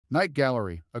Night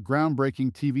Gallery, a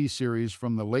groundbreaking TV series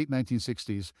from the late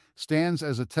 1960s, stands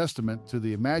as a testament to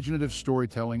the imaginative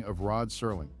storytelling of Rod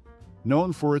Serling.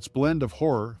 Known for its blend of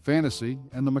horror, fantasy,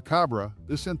 and the macabre,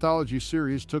 this anthology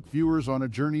series took viewers on a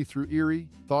journey through eerie,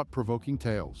 thought-provoking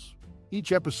tales.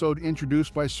 Each episode,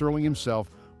 introduced by Serling himself,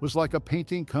 was like a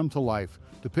painting come to life,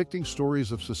 depicting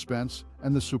stories of suspense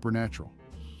and the supernatural.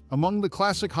 Among the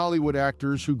classic Hollywood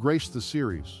actors who graced the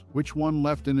series, which one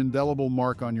left an indelible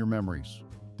mark on your memories?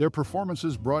 Their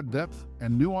performances brought depth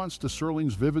and nuance to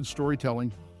Serling's vivid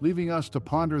storytelling, leaving us to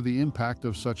ponder the impact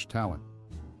of such talent.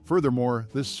 Furthermore,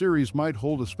 this series might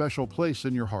hold a special place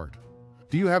in your heart.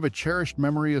 Do you have a cherished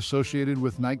memory associated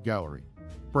with Night Gallery?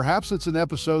 Perhaps it's an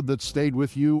episode that stayed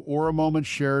with you or a moment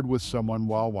shared with someone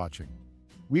while watching.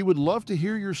 We would love to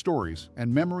hear your stories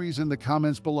and memories in the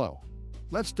comments below.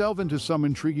 Let's delve into some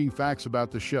intriguing facts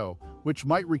about the show, which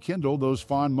might rekindle those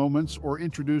fond moments or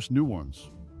introduce new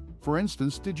ones. For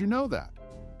instance, did you know that?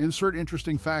 Insert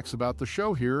interesting facts about the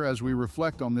show here as we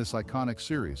reflect on this iconic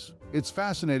series. It's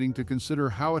fascinating to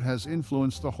consider how it has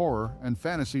influenced the horror and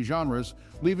fantasy genres,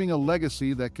 leaving a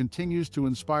legacy that continues to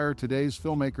inspire today's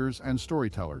filmmakers and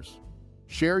storytellers.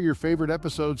 Share your favorite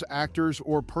episodes, actors,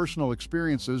 or personal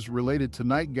experiences related to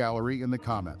Night Gallery in the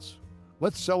comments.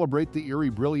 Let's celebrate the eerie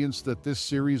brilliance that this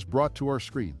series brought to our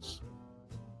screens.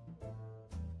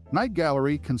 Night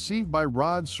Gallery, conceived by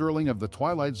Rod Serling of the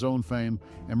Twilight Zone fame,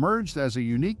 emerged as a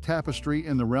unique tapestry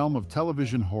in the realm of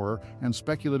television horror and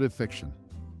speculative fiction.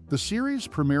 The series,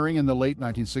 premiering in the late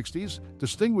 1960s,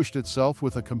 distinguished itself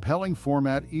with a compelling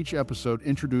format, each episode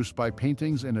introduced by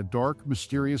paintings in a dark,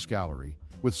 mysterious gallery,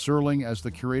 with Serling as the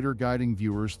curator guiding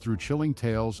viewers through chilling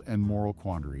tales and moral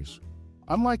quandaries.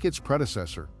 Unlike its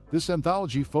predecessor, this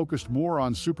anthology focused more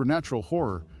on supernatural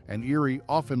horror and eerie,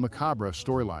 often macabre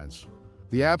storylines.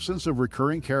 The absence of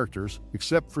recurring characters,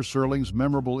 except for Serling's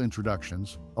memorable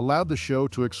introductions, allowed the show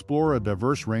to explore a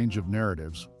diverse range of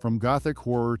narratives, from gothic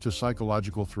horror to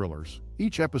psychological thrillers,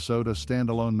 each episode a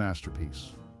standalone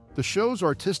masterpiece. The show's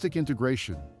artistic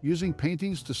integration, using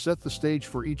paintings to set the stage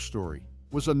for each story,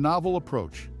 was a novel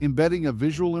approach, embedding a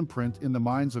visual imprint in the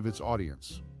minds of its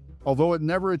audience. Although it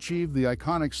never achieved the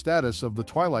iconic status of The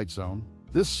Twilight Zone,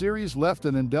 this series left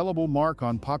an indelible mark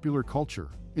on popular culture,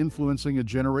 influencing a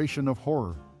generation of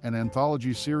horror and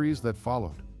anthology series that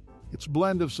followed. Its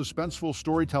blend of suspenseful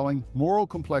storytelling, moral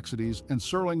complexities, and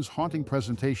Serling's haunting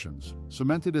presentations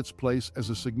cemented its place as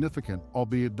a significant,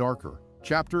 albeit darker,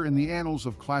 chapter in the annals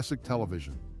of classic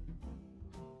television.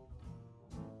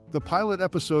 The pilot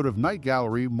episode of Night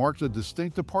Gallery marked a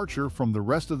distinct departure from the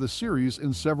rest of the series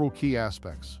in several key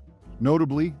aspects.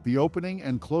 Notably, the opening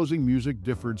and closing music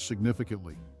differed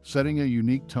significantly, setting a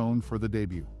unique tone for the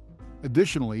debut.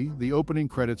 Additionally, the opening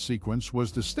credit sequence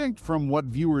was distinct from what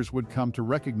viewers would come to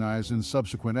recognize in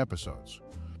subsequent episodes.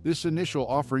 This initial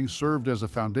offering served as a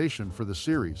foundation for the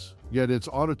series, yet its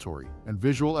auditory and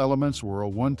visual elements were a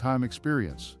one-time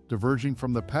experience, diverging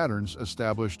from the patterns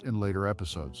established in later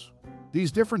episodes.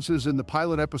 These differences in the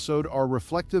pilot episode are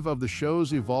reflective of the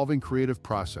show's evolving creative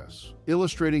process,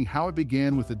 illustrating how it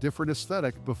began with a different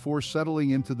aesthetic before settling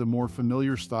into the more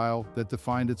familiar style that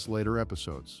defined its later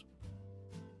episodes.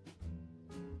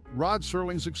 Rod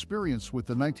Serling's experience with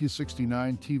the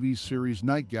 1969 TV series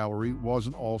Night Gallery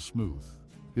wasn't all smooth.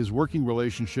 His working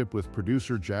relationship with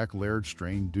producer Jack Laird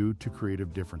strained due to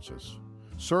creative differences.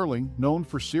 Serling, known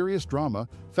for serious drama,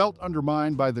 felt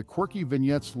undermined by the quirky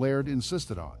vignettes Laird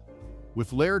insisted on.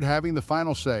 With Laird having the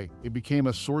final say, it became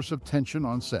a source of tension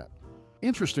on set.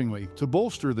 Interestingly, to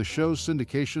bolster the show's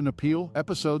syndication appeal,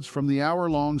 episodes from the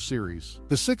hour-long series,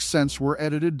 The Sixth Sense, were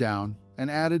edited down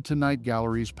and added to Night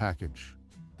Gallery's package.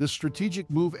 This strategic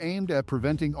move aimed at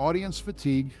preventing audience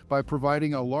fatigue by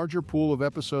providing a larger pool of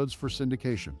episodes for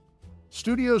syndication.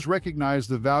 Studios recognized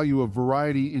the value of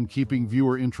variety in keeping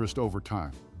viewer interest over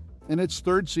time. In its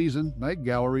third season, Night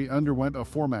Gallery underwent a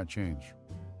format change.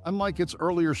 Unlike its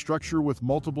earlier structure with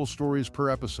multiple stories per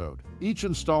episode, each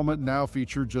installment now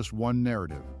featured just one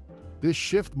narrative. This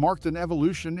shift marked an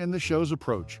evolution in the show's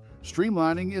approach,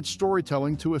 streamlining its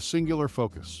storytelling to a singular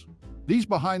focus. These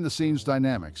behind-the-scenes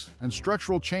dynamics and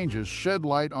structural changes shed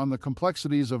light on the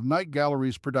complexities of Night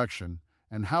Gallery's production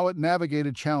and how it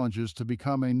navigated challenges to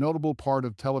become a notable part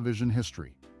of television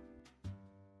history.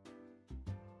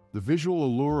 The visual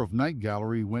allure of Night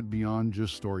Gallery went beyond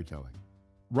just storytelling.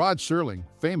 Rod Serling,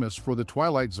 famous for The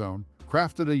Twilight Zone,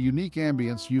 crafted a unique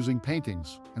ambience using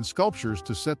paintings and sculptures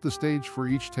to set the stage for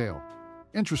each tale.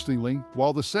 Interestingly,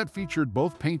 while the set featured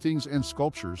both paintings and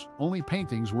sculptures, only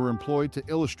paintings were employed to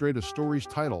illustrate a story's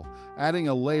title, adding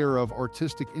a layer of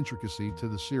artistic intricacy to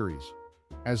the series.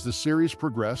 As the series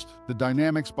progressed, the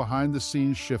dynamics behind the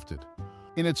scenes shifted.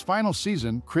 In its final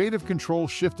season, creative control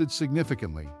shifted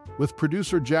significantly, with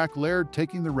producer Jack Laird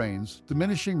taking the reins,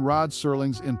 diminishing Rod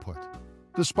Serling's input.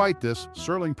 Despite this,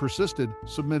 Serling persisted,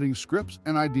 submitting scripts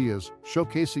and ideas,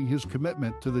 showcasing his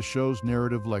commitment to the show's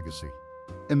narrative legacy.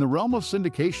 In the realm of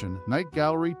syndication, Night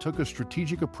Gallery took a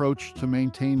strategic approach to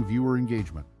maintain viewer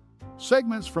engagement.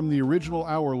 Segments from the original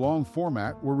hour-long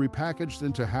format were repackaged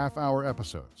into half-hour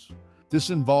episodes. This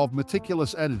involved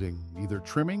meticulous editing, either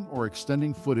trimming or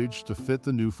extending footage to fit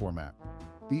the new format.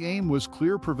 The aim was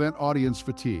clear: prevent audience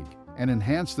fatigue, and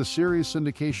enhance the series'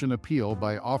 syndication appeal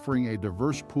by offering a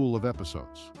diverse pool of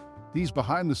episodes. These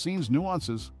behind-the-scenes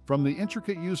nuances, from the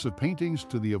intricate use of paintings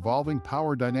to the evolving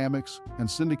power dynamics and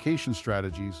syndication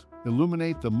strategies,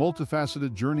 illuminate the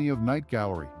multifaceted journey of Night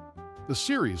Gallery. The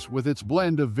series, with its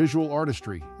blend of visual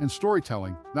artistry and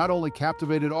storytelling, not only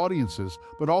captivated audiences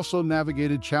but also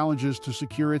navigated challenges to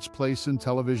secure its place in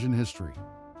television history.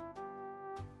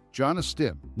 John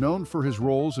Astin, known for his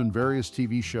roles in various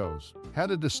TV shows,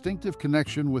 had a distinctive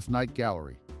connection with Night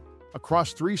Gallery.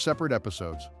 Across 3 separate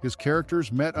episodes, his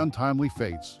characters met untimely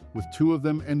fates, with 2 of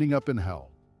them ending up in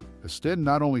hell. Astin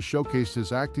not only showcased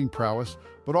his acting prowess,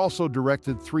 but also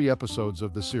directed 3 episodes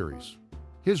of the series.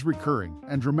 His recurring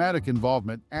and dramatic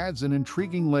involvement adds an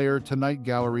intriguing layer to Night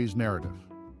Gallery's narrative.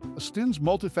 Astin's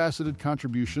multifaceted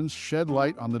contributions shed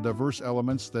light on the diverse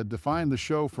elements that define the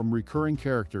show, from recurring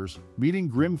characters meeting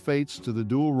grim fates to the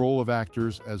dual role of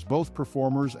actors as both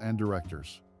performers and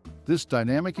directors. This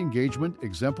dynamic engagement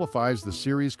exemplifies the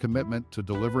series' commitment to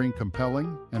delivering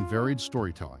compelling and varied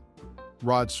storytelling.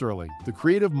 Rod Serling, the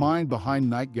creative mind behind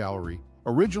Night Gallery,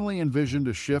 originally envisioned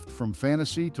a shift from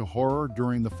fantasy to horror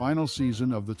during the final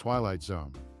season of The Twilight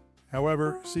Zone.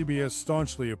 However, CBS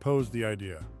staunchly opposed the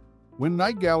idea. When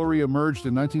Night Gallery emerged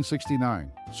in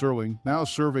 1969, Serling, now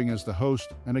serving as the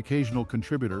host and occasional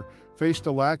contributor, faced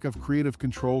a lack of creative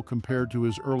control compared to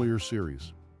his earlier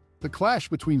series. The clash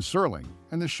between Serling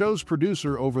and the show's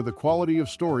producer over the quality of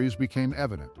stories became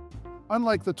evident.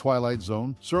 Unlike The Twilight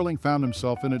Zone, Serling found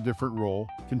himself in a different role,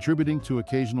 contributing to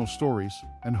occasional stories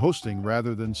and hosting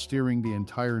rather than steering the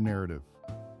entire narrative.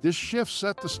 This shift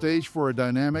set the stage for a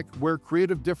dynamic where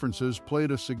creative differences played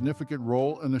a significant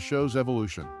role in the show's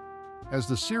evolution. As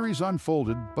the series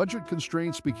unfolded, budget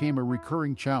constraints became a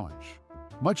recurring challenge.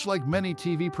 Much like many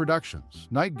TV productions,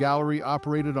 Night Gallery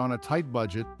operated on a tight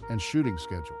budget and shooting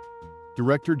schedule.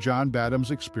 Director John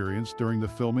Badham's experience during the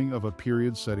filming of a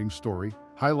period-setting story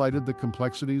highlighted the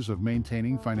complexities of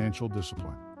maintaining financial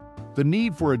discipline. The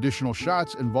need for additional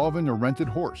shots involving a rented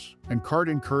horse and cart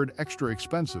incurred extra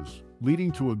expenses,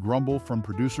 leading to a grumble from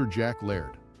producer Jack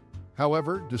Laird.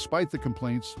 However, despite the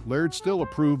complaints, Laird still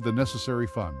approved the necessary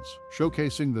funds,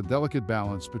 showcasing the delicate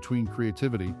balance between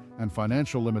creativity and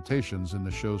financial limitations in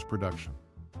the show's production.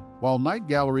 While Night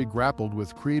Gallery grappled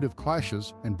with creative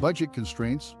clashes and budget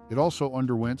constraints, it also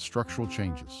underwent structural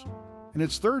changes. In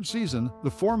its 3rd season,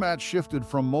 the format shifted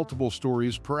from multiple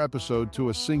stories per episode to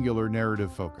a singular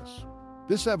narrative focus.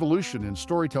 This evolution in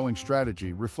storytelling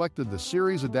strategy reflected the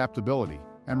series' adaptability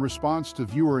and response to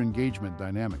viewer engagement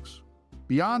dynamics.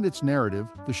 Beyond its narrative,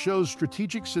 the show's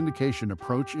strategic syndication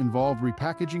approach involved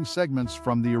repackaging segments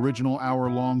from the original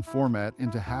hour-long format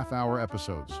into half-hour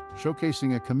episodes,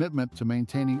 showcasing a commitment to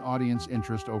maintaining audience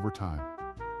interest over time.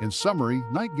 In summary,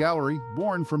 Night Gallery,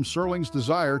 born from Serling's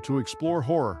desire to explore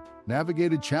horror,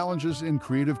 navigated challenges in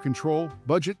creative control,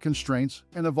 budget constraints,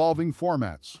 and evolving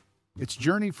formats. Its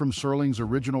journey from Serling's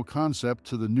original concept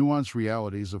to the nuanced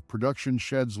realities of production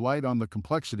sheds light on the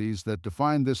complexities that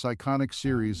define this iconic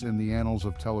series in the annals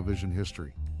of television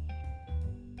history.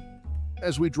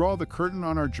 As we draw the curtain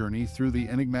on our journey through the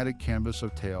enigmatic canvas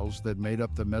of tales that made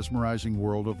up the mesmerizing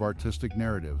world of artistic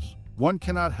narratives, one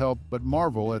cannot help but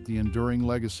marvel at the enduring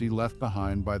legacy left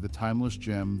behind by the timeless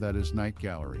gem that is Night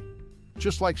Gallery.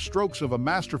 Just like strokes of a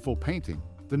masterful painting,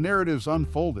 the narratives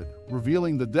unfolded,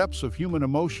 revealing the depths of human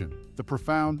emotion, the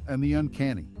profound and the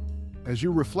uncanny. As you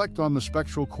reflect on the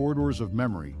spectral corridors of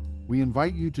memory, we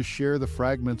invite you to share the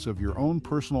fragments of your own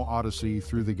personal odyssey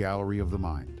through the gallery of the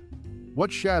mind. What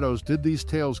shadows did these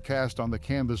tales cast on the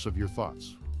canvas of your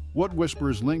thoughts? What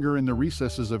whispers linger in the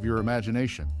recesses of your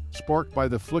imagination, sparked by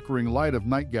the flickering light of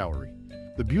Night Gallery?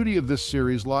 The beauty of this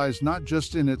series lies not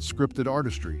just in its scripted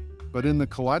artistry, but in the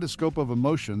kaleidoscope of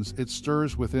emotions it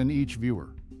stirs within each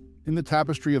viewer. In the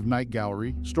tapestry of Night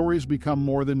Gallery, stories become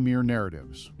more than mere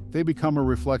narratives. They become a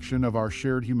reflection of our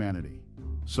shared humanity.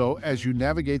 So, as you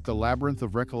navigate the labyrinth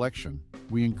of recollection,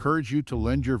 we encourage you to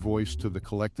lend your voice to the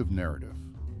collective narrative.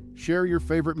 Share your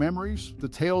favorite memories, the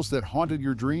tales that haunted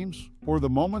your dreams, or the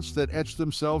moments that etched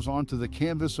themselves onto the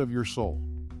canvas of your soul.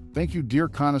 Thank you, dear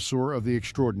connoisseur of the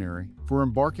extraordinary, for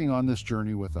embarking on this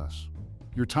journey with us.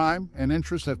 Your time and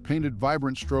interest have painted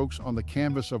vibrant strokes on the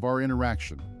canvas of our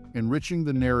interaction, enriching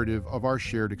the narrative of our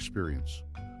shared experience.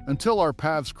 Until our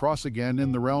paths cross again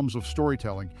in the realms of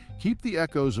storytelling, keep the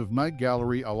echoes of Night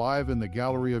Gallery alive in the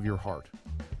gallery of your heart,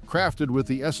 crafted with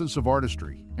the essence of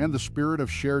artistry and the spirit of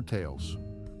shared tales.